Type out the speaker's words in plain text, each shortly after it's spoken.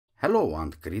Hello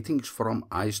and greetings from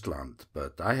Iceland,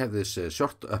 but I have this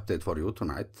short update for you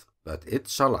tonight, but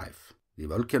it's alive. The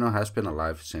volcano has been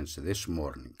alive since this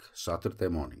morning, Saturday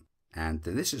morning, and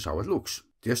this is how it looks.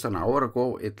 Just an hour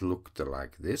ago it looked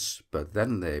like this, but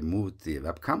then they moved the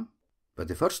webcam. But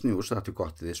the first news that we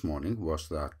got this morning was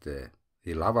that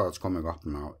the lava that's coming up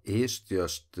now is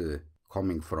just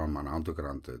coming from an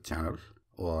underground channel,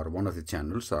 or one of the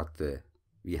channels that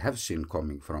we have seen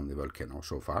coming from the volcano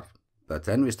so far. But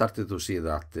then we started to see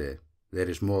that there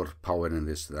is more power in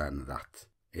this than that.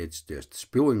 It's just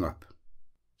spewing up.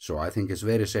 So I think it's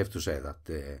very safe to say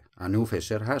that a new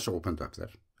fissure has opened up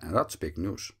there, and that's big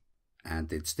news.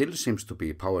 And it still seems to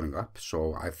be powering up,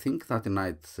 so I think that the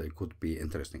night could be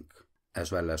interesting,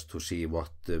 as well as to see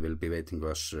what will be waiting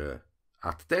us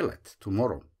at daylight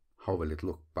tomorrow. How will it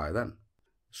look by then?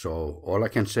 So all I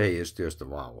can say is just,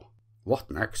 wow, what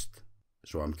next?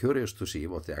 So I'm curious to see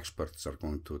what the experts are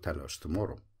going to tell us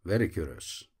tomorrow. Very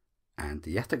curious. And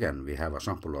yet again, we have a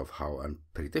sample of how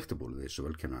unpredictable this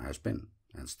volcano has been,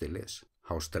 and still is.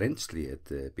 How strangely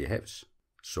it behaves.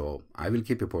 So I will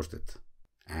keep you posted.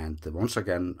 And once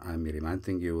again, I'm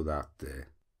reminding you that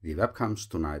the webcams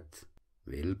tonight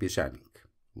will be shining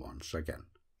once again.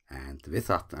 And with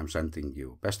that, I'm sending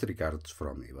you best regards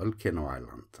from the volcano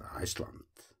island, Iceland.